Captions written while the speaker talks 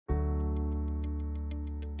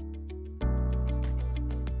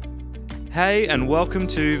Hey, and welcome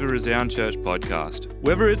to the Resound Church podcast.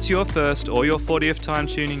 Whether it's your first or your 40th time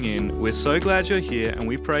tuning in, we're so glad you're here and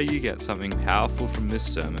we pray you get something powerful from this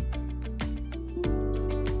sermon.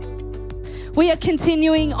 We are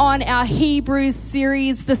continuing on our Hebrews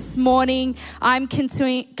series this morning. I'm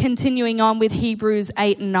continuing on with Hebrews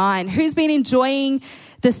 8 and 9. Who's been enjoying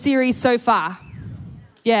the series so far?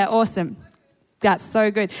 Yeah, awesome. That's so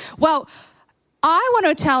good. Well, I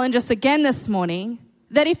want to challenge us again this morning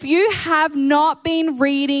that if you have not been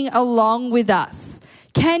reading along with us,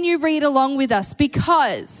 can you read along with us?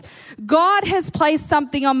 Because God has placed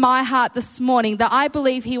something on my heart this morning that I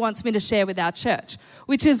believe He wants me to share with our church,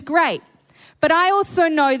 which is great. But I also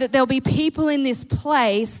know that there'll be people in this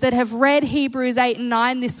place that have read Hebrews 8 and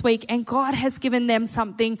 9 this week, and God has given them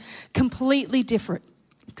something completely different.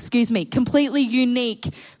 Completely unique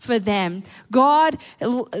for them. God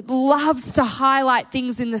loves to highlight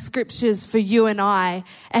things in the scriptures for you and I,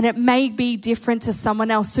 and it may be different to someone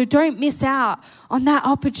else. So don't miss out on that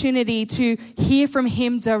opportunity to hear from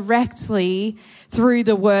Him directly through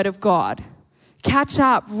the Word of God. Catch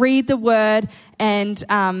up, read the Word, and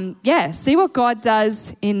see what God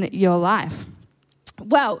does in your life.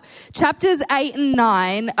 Well, chapters 8 and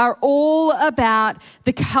 9 are all about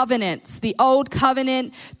the covenants, the old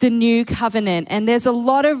covenant, the new covenant. And there's a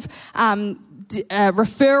lot of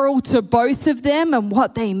referral to both of them and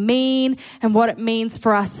what they mean and what it means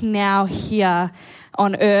for us now here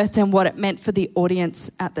on earth and what it meant for the audience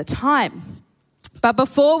at the time. But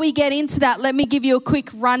before we get into that, let me give you a quick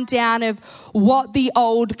rundown of what the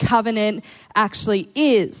old covenant actually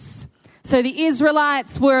is. So the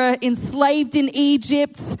Israelites were enslaved in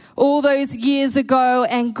Egypt all those years ago,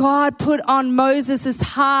 and God put on Moses'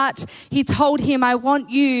 heart. He told him, I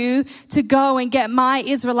want you to go and get my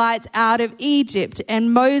Israelites out of Egypt.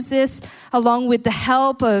 And Moses, along with the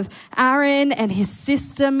help of Aaron and his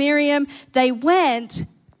sister Miriam, they went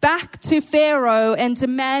back to Pharaoh and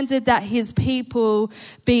demanded that his people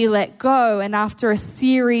be let go. And after a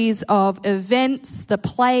series of events, the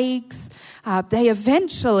plagues, they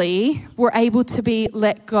eventually were able to be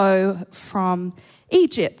let go from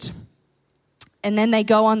Egypt. And then they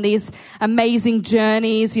go on these amazing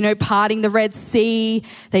journeys, parting the Red Sea.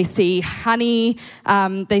 They see honey.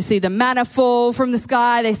 They see the manna fall from the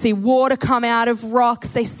sky. They see water come out of rocks.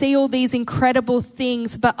 They see all these incredible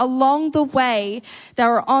things. But along the way, they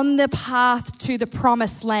were on the path to the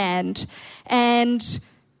promised land. And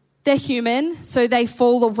they're human, so they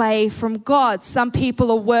fall away from God. Some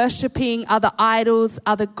people are worshipping other idols,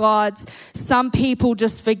 other gods. Some people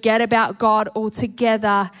just forget about God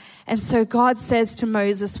altogether. And so God says to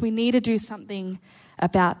Moses, we need to do something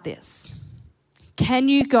about this. Can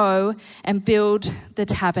you go and build the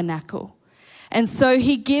tabernacle? And so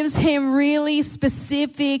He gives him really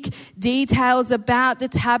specific details about the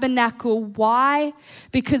tabernacle. Why?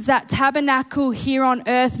 Because that tabernacle here on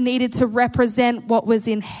earth needed to represent what was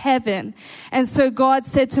in heaven. And so God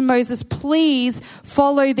said to Moses, please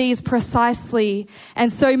follow these precisely.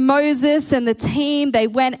 And so Moses and the team, they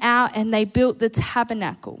went out and they built the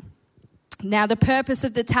tabernacle. Now, the purpose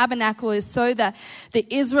of the tabernacle is so that the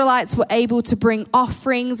Israelites were able to bring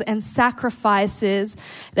offerings and sacrifices.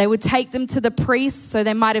 They would take them to the priests, so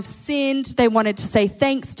they might have sinned. They wanted to say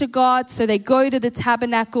thanks to God, so they go to the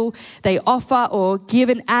tabernacle. They offer or give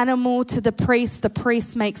an animal to the priest. The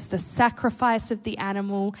priest makes the sacrifice of the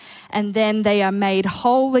animal, and then they are made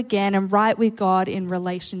whole again and right with God in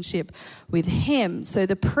relationship with Him. So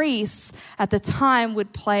the priests at the time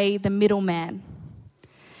would play the middleman.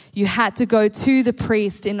 You had to go to the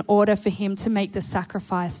priest in order for him to make the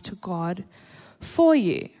sacrifice to God for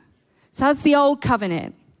you. So that's the old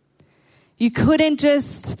covenant. You couldn't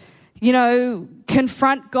just,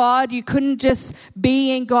 confront God. You couldn't just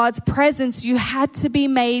be in God's presence. You had to be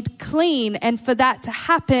made clean. And for that to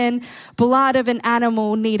happen, blood of an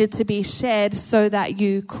animal needed to be shed so that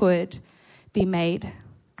you could be made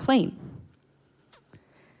clean.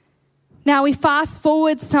 Now we fast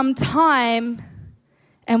forward some time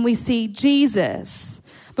and we see Jesus.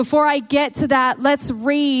 Before I get to that, let's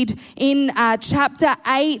read in chapter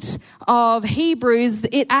 8 of Hebrews.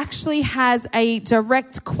 It actually has a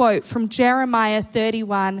direct quote from Jeremiah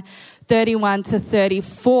 31 to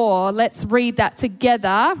 34. Let's read that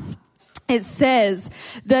together. It says,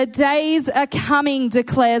 "The days are coming,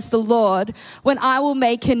 declares the Lord, when I will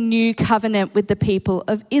make a new covenant with the people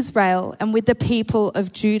of Israel and with the people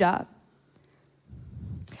of Judah.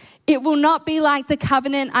 It will not be like the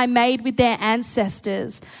covenant I made with their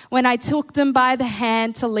ancestors when I took them by the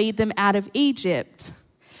hand to lead them out of Egypt.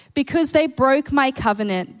 because they broke my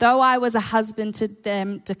covenant, though I was a husband to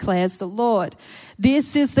them, declares the Lord.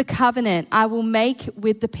 This is the covenant I will make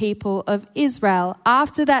with the people of Israel.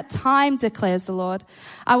 After that time, declares the Lord,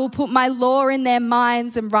 I will put my law in their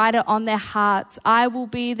minds and write it on their hearts. I will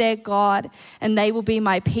be their God, and they will be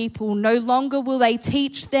my people. No longer will they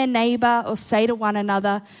teach their neighbor or say to one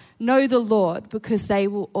another, know the Lord, because they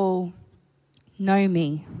will all know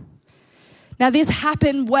me. Now, this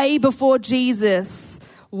happened way before Jesus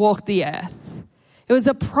walked the earth. It was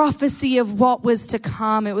a prophecy of what was to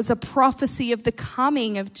come. It was a prophecy of the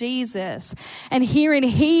coming of Jesus. And here in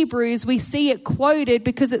Hebrews, we see it quoted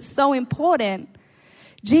because it's so important.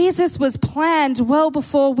 Jesus was planned well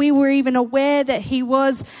before we were even aware that he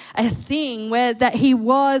was a thing, that he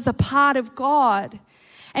was a part of God.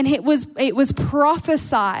 And it was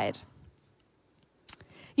prophesied.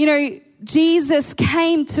 You know, Jesus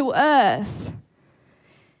came to earth.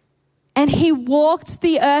 And he walked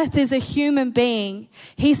the earth as a human being.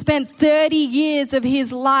 He spent 30 years of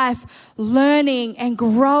his life learning and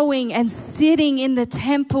growing and sitting in the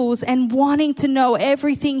temples and wanting to know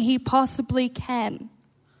everything he possibly can.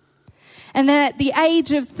 And then at the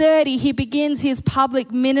age of 30, he begins his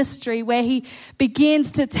public ministry where he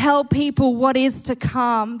begins to tell people what is to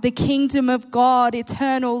come, the kingdom of God,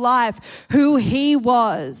 eternal life, who he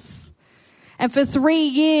was. And for 3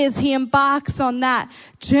 years, he embarks on that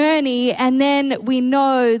journey. And then we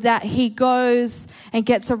know that he goes and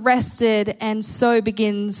gets arrested. And so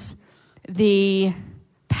begins the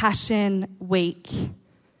Passion Week.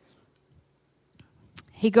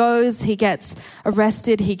 He goes, he gets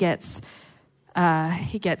arrested, he gets hurt,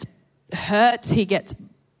 he gets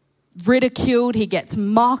ridiculed, he gets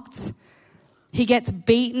mocked, he gets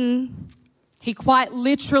beaten. He quite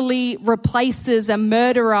literally replaces a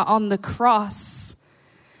murderer on the cross.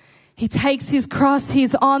 He takes his cross,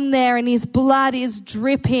 he's on there, and his blood is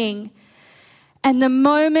dripping. And the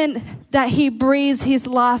moment that he breathes his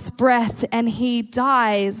last breath and he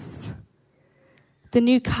dies, the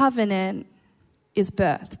new covenant is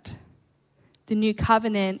birthed. The new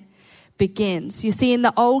covenant begins. You see, in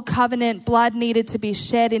the old covenant, blood needed to be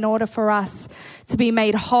shed in order for us to be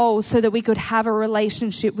made whole so that we could have a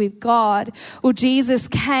relationship with God. Well, Jesus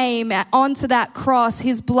came onto that cross.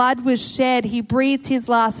 His blood was shed. He breathed his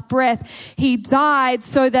last breath. He died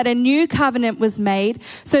so that a new covenant was made,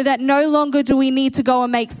 so that no longer do we need to go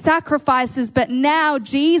and make sacrifices, but now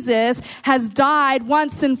Jesus has died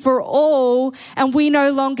once and for all, and we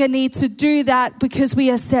no longer need to do that because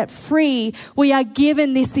we are set free. We are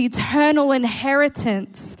given this eternal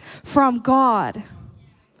inheritance from God.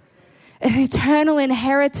 An eternal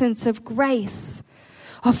inheritance of grace,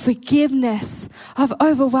 of forgiveness, of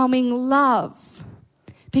overwhelming love.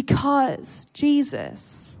 Because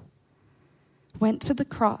Jesus went to the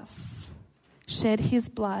cross, shed his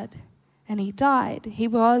blood, and he died. He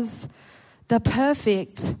was the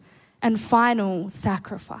perfect and final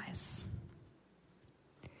sacrifice.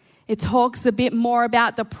 It talks a bit more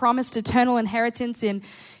about the promised eternal inheritance in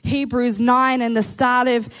Hebrews 9 and the start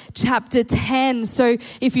of chapter 10. So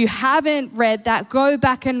if you haven't read that, go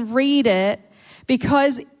back and read it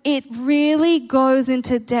because it really goes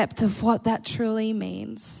into depth of what that truly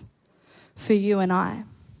means for you and I.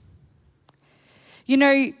 You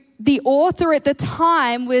know, the author at the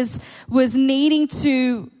time was needing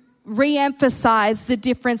to re-emphasize the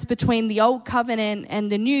difference between the old covenant and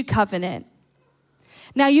the new covenant.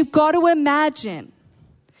 Now, you've got to imagine,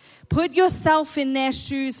 put yourself in their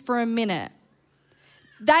shoes for a minute.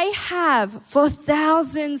 They have, for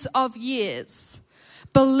thousands of years,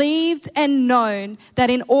 believed and known that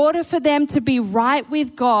in order for them to be right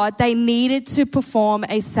with God, they needed to perform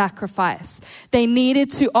a sacrifice. They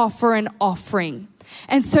needed to offer an offering.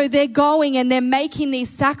 And so they're going and they're making these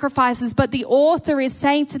sacrifices, but the author is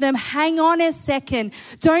saying to them, hang on a second.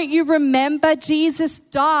 Don't you remember Jesus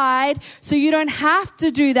died, so you don't have to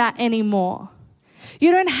do that anymore.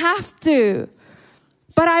 You don't have to.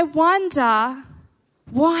 But I wonder,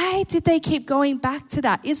 why did they keep going back to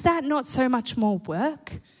that? Is that not so much more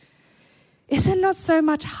work? Is it not so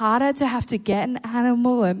much harder to have to get an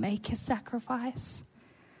animal or make a sacrifice?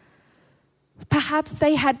 Perhaps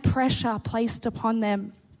they had pressure placed upon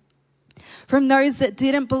them from those that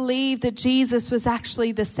didn't believe that Jesus was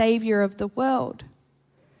actually the Savior of the world.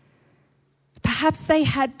 Perhaps they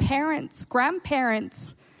had parents,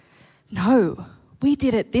 grandparents. No, we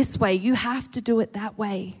did it this way. You have to do it that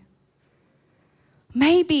way.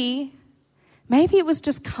 Maybe it was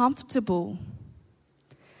just comfortable.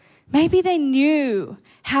 Maybe they knew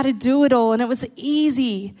how to do it all and it was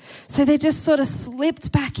easy. So they just sort of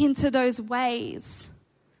slipped back into those ways.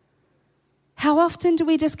 How often do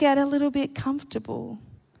we just get a little bit comfortable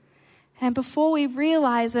And before we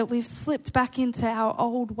realize it, we've slipped back into our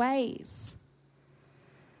old ways.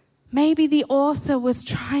 Maybe the author was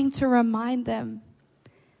trying to remind them,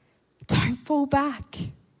 don't fall back.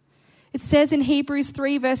 It says in Hebrews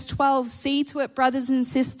 3 verse 12, see to it, brothers and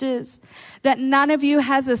sisters, that none of you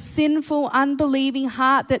has a sinful, unbelieving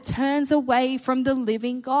heart that turns away from the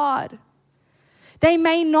living God. They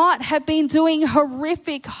may not have been doing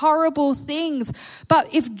horrific, horrible things,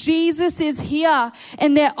 but if Jesus is here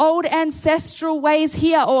and their old ancestral ways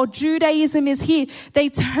here, or Judaism is here, they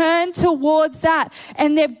turn towards that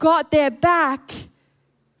and they've got their back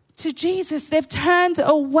to Jesus. They've turned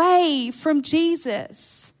away from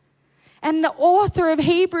Jesus. And the author of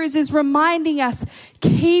Hebrews is reminding us,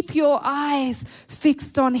 keep your eyes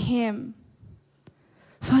fixed on him.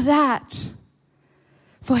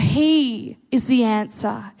 For he is the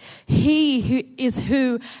answer. He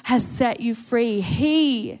who has set you free.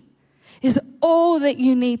 He is all that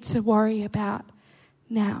you need to worry about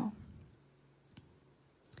now.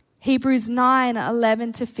 Hebrews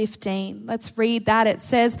 9:11-15. Let's read that. It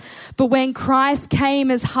says, but when Christ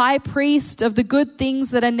came as high priest of the good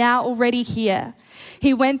things that are now already here,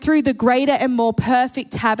 he went through the greater and more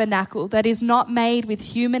perfect tabernacle that is not made with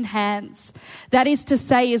human hands. That is to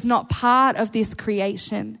say, is not part of this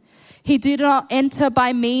creation. He did not enter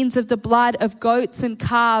by means of the blood of goats and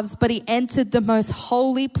calves, but he entered the most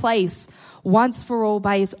holy place once for all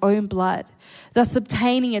by his own blood, thus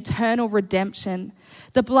obtaining eternal redemption.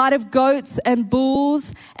 The blood of goats and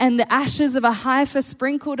bulls and the ashes of a heifer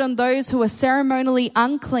sprinkled on those who are ceremonially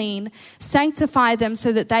unclean sanctify them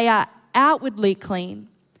so that they are outwardly clean.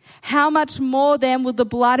 How much more then will the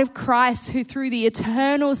blood of Christ, who through the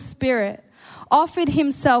eternal Spirit offered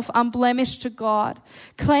himself unblemished to God,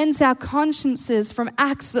 cleanse our consciences from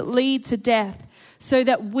acts that lead to death, so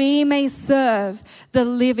that we may serve the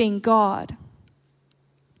living God.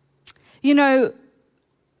 You know,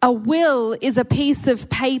 a will is a piece of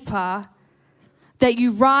paper that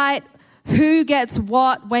you write who gets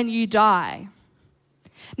what when you die.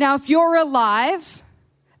 Now, if you're alive,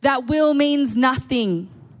 that will means nothing.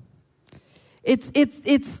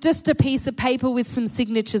 It's just a piece of paper with some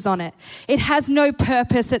signatures on it. It has no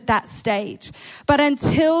purpose at that stage. But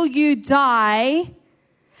until you die,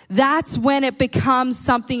 that's when it becomes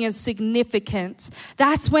something of significance.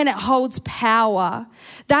 That's when it holds power.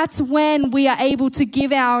 That's when we are able to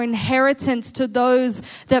give our inheritance to those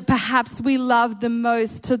that perhaps we love the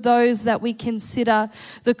most, to those that we consider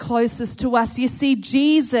the closest to us. You see,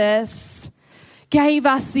 Jesus gave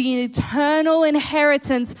us the eternal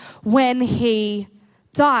inheritance when he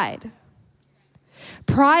died.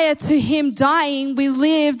 Prior to him dying, they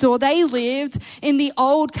lived in the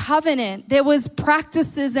old covenant. There was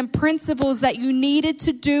practices and principles that you needed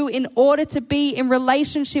to do in order to be in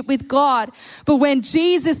relationship with God. But when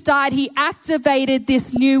Jesus died, he activated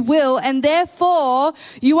this new will, and therefore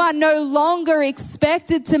you are no longer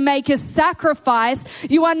expected to make a sacrifice.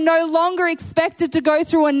 You are no longer expected to go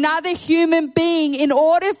through another human being in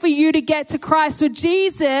order for you to get to Christ. So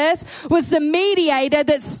Jesus was the mediator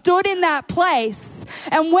that stood in that place.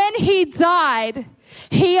 And when he died,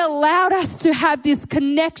 he allowed us to have this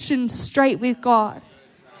connection straight with God.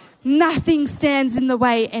 Nothing stands in the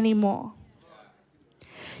way anymore.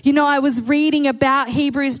 You know, I was reading about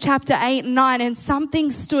Hebrews chapter 8 and 9, and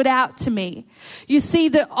something stood out to me. You see,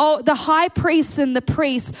 the high priests and the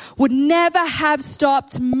priests would never have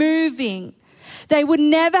stopped moving. They would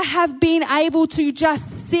never have been able to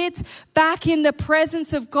just sit back in the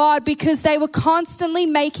presence of God, because they were constantly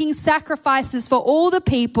making sacrifices for all the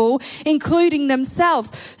people, including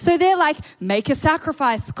themselves. So they're like, make a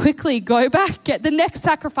sacrifice, quickly, go back, get the next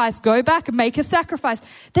sacrifice, go back and make a sacrifice.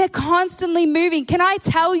 They're constantly moving. Can I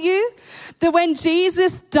tell you that when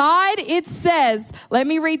Jesus died, it says, let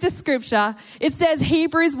me read the scripture. It says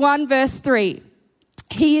Hebrews 1 verse 3.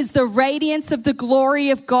 He is the radiance of the glory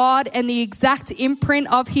of God and the exact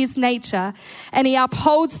imprint of his nature, and he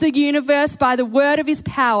upholds the universe by the word of his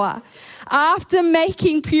power. After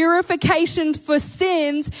making purification for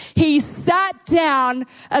sins, he sat down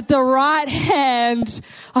at the right hand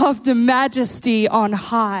of the Majesty on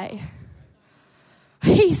high.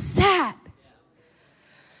 He sat.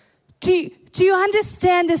 Do you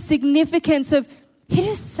understand the significance of he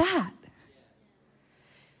just sat?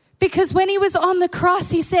 Because when he was on the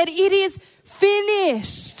cross, he said, it is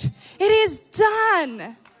finished. It is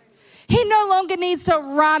done. He no longer needs to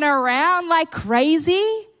run around like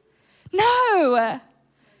crazy. No.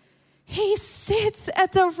 He sits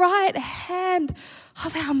at the right hand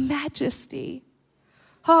of our Majesty.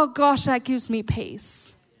 Oh gosh, that gives me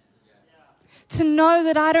peace. to know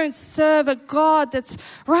that I don't serve a God that's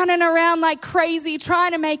running around like crazy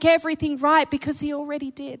trying to make everything right, because he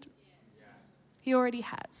already did. He already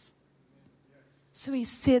has. So he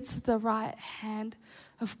sits at the right hand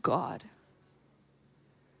of God.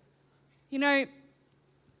 You know,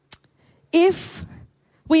 if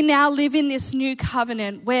we now live in this new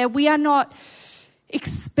covenant where we are not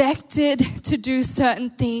expected to do certain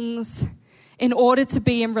things in order to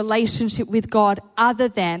be in relationship with God other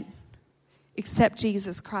than accept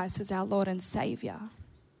Jesus Christ as our Lord and Savior,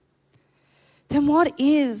 then what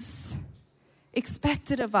is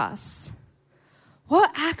expected of us?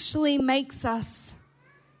 What actually makes us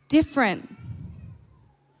different?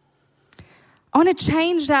 I want to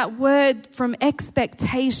change that word from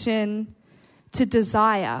expectation to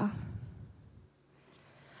desire.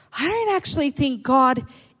 I don't actually think God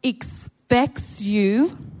expects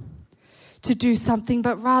you to do something,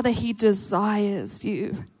 but rather he desires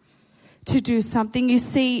you to do something. You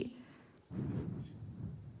see,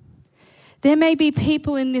 there may be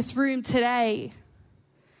people in this room today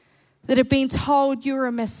that have been told you're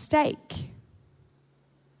a mistake.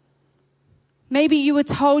 Maybe you were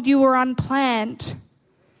told you were unplanned.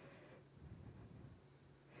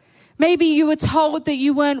 Maybe you were told that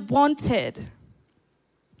you weren't wanted.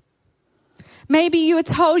 Maybe you were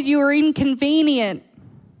told you were inconvenient.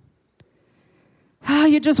 Oh,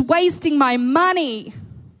 you're just wasting my money.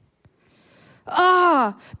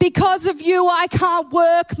 Because of you, I can't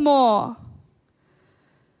work more.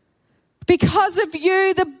 Because of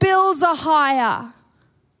you, the bills are higher.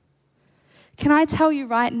 Can I tell you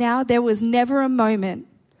right now, there was never a moment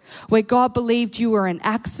where God believed you were an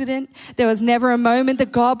accident. There was never a moment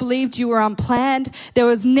that God believed you were unplanned. There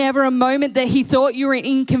was never a moment that he thought you were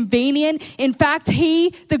inconvenient. In fact, he,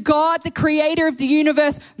 the God, the creator of the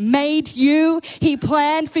universe, made you. He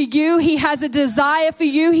planned for you. He has a desire for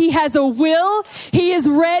you. He has a will. He is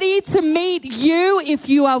ready to meet you if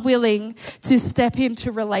you are willing to step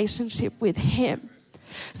into relationship with him.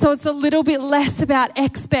 So it's a little bit less about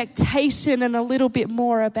expectation and a little bit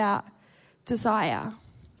more about desire.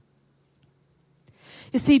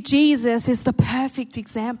 You see, Jesus is the perfect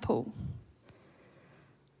example.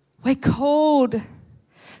 We're called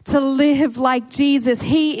to live like Jesus.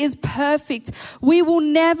 He is perfect. We will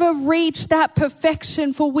never reach that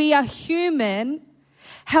perfection, for we are human.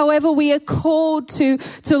 However, we are called to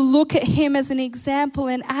look at him as an example.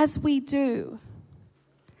 And as we do,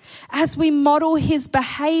 as we model his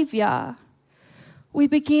behavior, we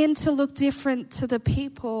begin to look different to the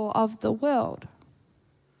people of the world.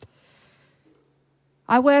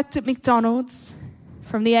 I worked at McDonald's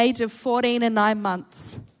from the age of 14 and 9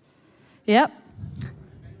 months. Yep.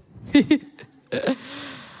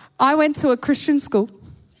 I went to a Christian school.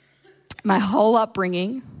 My whole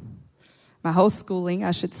upbringing, my whole schooling,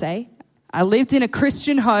 I should say. I lived in a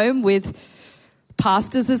Christian home with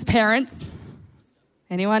pastors as parents.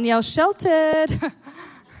 Anyone yell sheltered?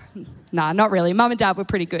 Nah, not really. Mum and Dad were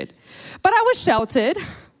pretty good. But I was sheltered.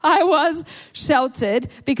 I was sheltered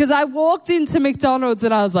because I walked into McDonald's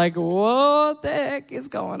and I was like, what the heck is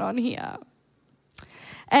going on here?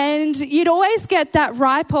 And you'd always get that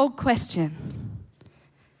ripe old question.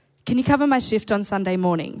 Can you cover my shift on Sunday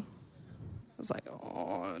morning? I was like,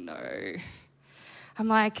 oh no. I'm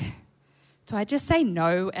like, do I just say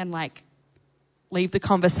no and like leave the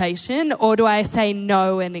conversation, or do I say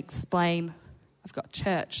no and explain, I've got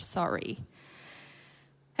church, sorry?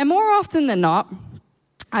 And more often than not,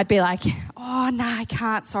 I'd be like, oh, no, I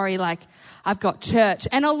can't, sorry, like, I've got church.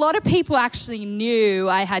 And a lot of people actually knew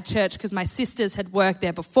I had church because my sisters had worked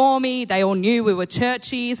there before me. They all knew we were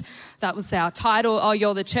churchies. That was our title, oh,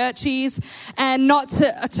 you're the churchies. And not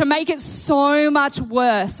to make it so much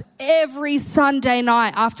worse, every Sunday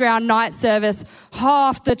night after our night service,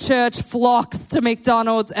 half the church flocks to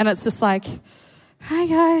McDonald's, and it's just like, hi,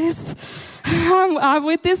 guys. I'm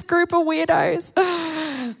with this group of weirdos.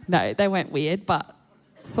 No, they weren't weird, but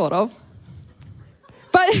sort of.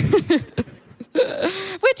 But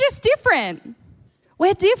we're just different.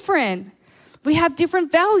 We're different. We have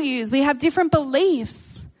different values. We have different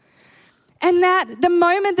beliefs. And that the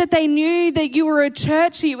moment that they knew that you were a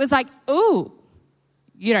churchy, it was like, ooh,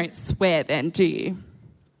 you don't swear then, do you?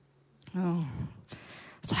 Oh.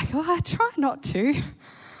 It's like, oh, I try not to.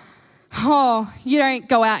 Oh, you don't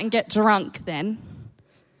go out and get drunk then?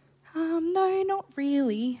 No, not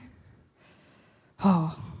really.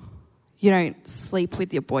 Oh, you don't sleep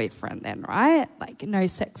with your boyfriend then, right? Like no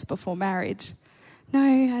sex before marriage. No,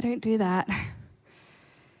 I don't do that.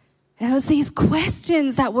 There was these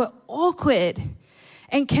questions that were awkward.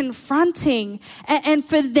 and confronting. And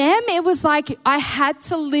for them, it was like I had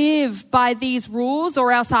to live by these rules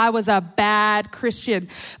or else I was a bad Christian.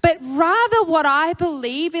 But rather what I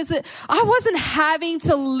believe is that I wasn't having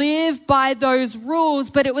to live by those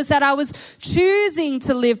rules, but it was that I was choosing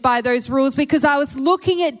to live by those rules because I was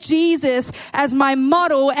looking at Jesus as my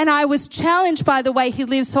model and I was challenged by the way he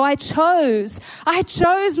lived. So I chose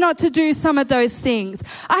not to do some of those things.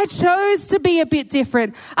 I chose to be a bit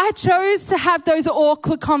different. I chose to have those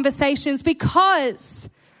awkward conversations because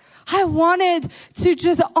I wanted to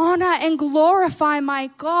just honor and glorify my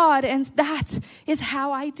God, and that is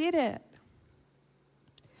how I did it.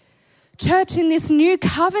 Church, in this new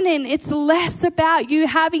covenant, it's less about you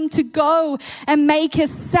having to go and make a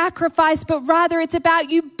sacrifice, but rather it's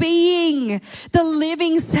about you being the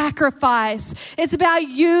living sacrifice. It's about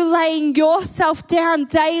you laying yourself down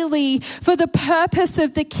daily for the purpose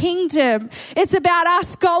of the kingdom. It's about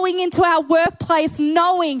us going into our workplace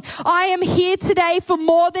knowing I am here today for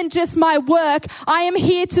more than just my work. I am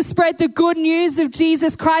here to spread the good news of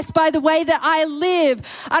Jesus Christ by the way that I live.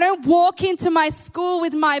 I don't walk into my school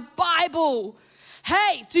with my Bible.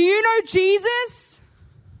 Hey, do you know Jesus?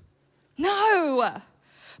 No.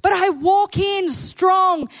 But I walk in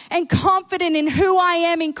strong and confident in who I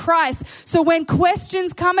am in Christ. So when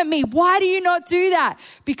questions come at me, why do you not do that?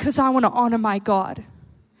 Because I want to honor my God.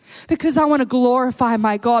 Because I want to glorify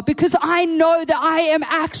my God. Because I know that I am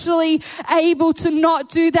actually able to not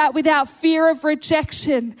do that without fear of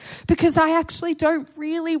rejection. Because I actually don't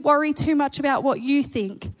really worry too much about what you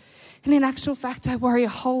think. And in actual fact, I worry a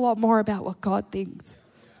whole lot more about what God thinks.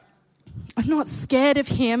 I'm not scared of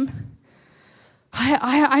him.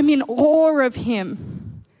 I'm in awe of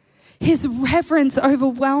him. His reverence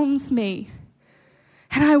overwhelms me.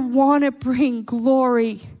 And I want to bring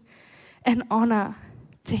glory and honor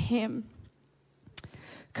to him.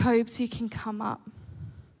 Cobes, you can come up.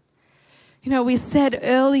 You know, we said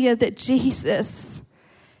earlier that Jesus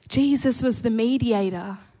was the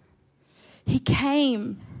mediator. He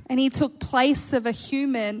came and he took place of a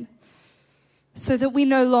human so that we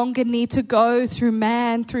no longer need to go through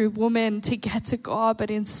man, through woman to get to God,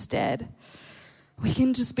 but instead we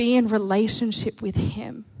can just be in relationship with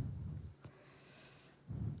him.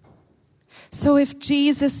 So if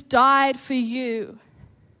Jesus died for you,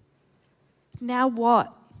 now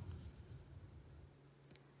what?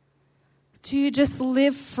 Do you just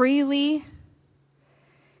live freely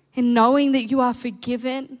in knowing that you are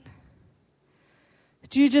forgiven?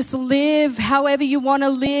 Do you just live however you want to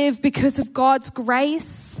live because of God's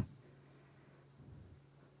grace?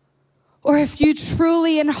 Or if you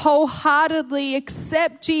truly and wholeheartedly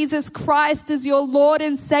accept Jesus Christ as your Lord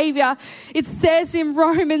and Savior, it says in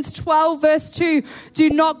Romans 12 verse 2, do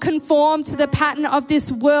not conform to the pattern of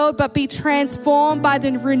this world, but be transformed by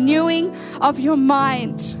the renewing of your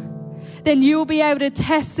mind. Then you will be able to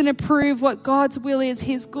test and approve what God's will is,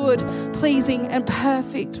 his good, pleasing, and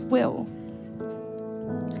perfect will.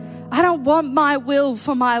 I don't want my will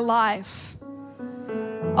for my life.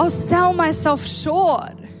 I'll sell myself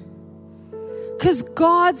short. Because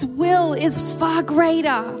God's will is far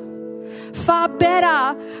greater, far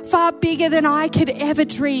better, far bigger than I could ever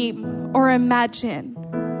dream or imagine.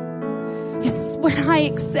 When I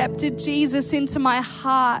accepted Jesus into my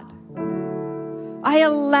heart, I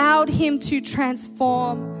allowed him to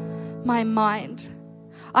transform my mind.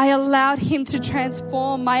 I allowed him to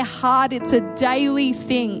transform my heart. It's a daily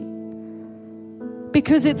thing.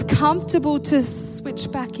 Because it's comfortable to switch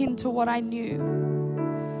back into what I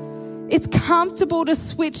knew. It's comfortable to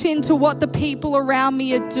switch into what the people around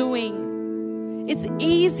me are doing. It's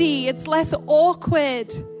easy. It's less awkward.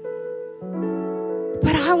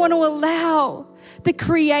 But I want to allow the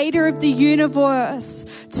creator of the universe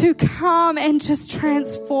to come and just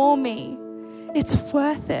transform me. It's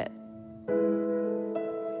worth it.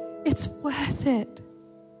 It's worth it.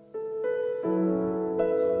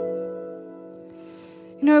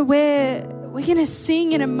 You know, we're going to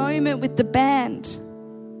sing in a moment with the band.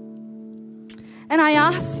 And I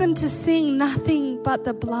asked them to sing Nothing But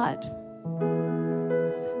the Blood.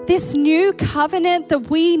 This new covenant that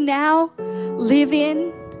we now live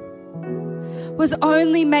in was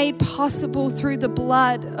only made possible through the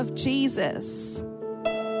blood of Jesus.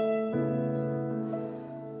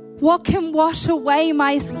 What can wash away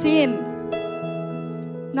my sin?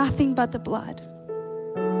 Nothing but the blood.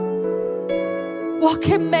 What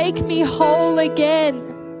can make me whole again?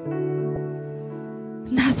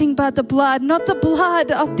 Nothing but the blood. Not the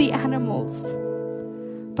blood of the animals,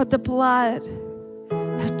 but the blood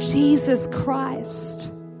of Jesus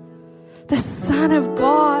Christ, the Son of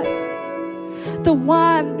God, the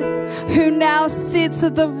one who now sits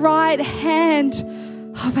at the right hand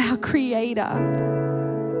of our Creator.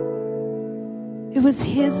 It was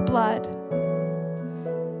His blood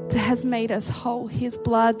that has made us whole. His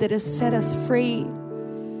blood that has set us free.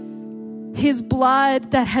 His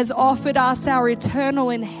blood that has offered us our eternal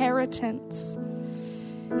inheritance.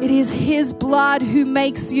 It is His blood who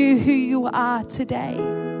makes you who you are today.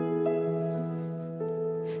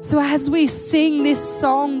 So as we sing this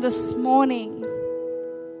song this morning,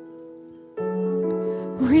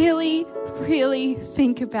 really, really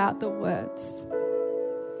think about the words.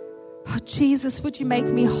 Oh, Jesus, would you make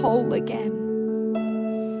me whole again?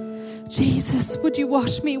 Jesus, would you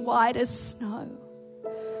wash me white as snow?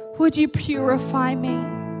 Would you purify me?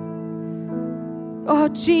 Oh,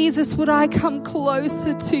 Jesus, would I come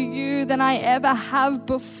closer to you than I ever have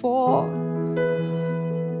before?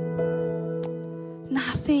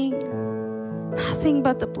 Nothing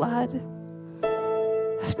but the blood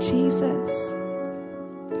of Jesus.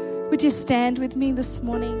 Would you stand with me this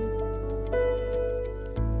morning?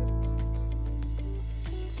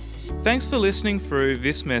 Thanks for listening through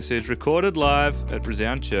this message recorded live at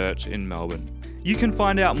Resound Church in Melbourne. You can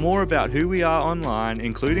find out more about who we are online,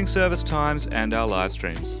 including service times and our live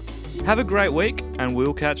streams. Have a great week, and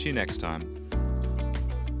we'll catch you next time.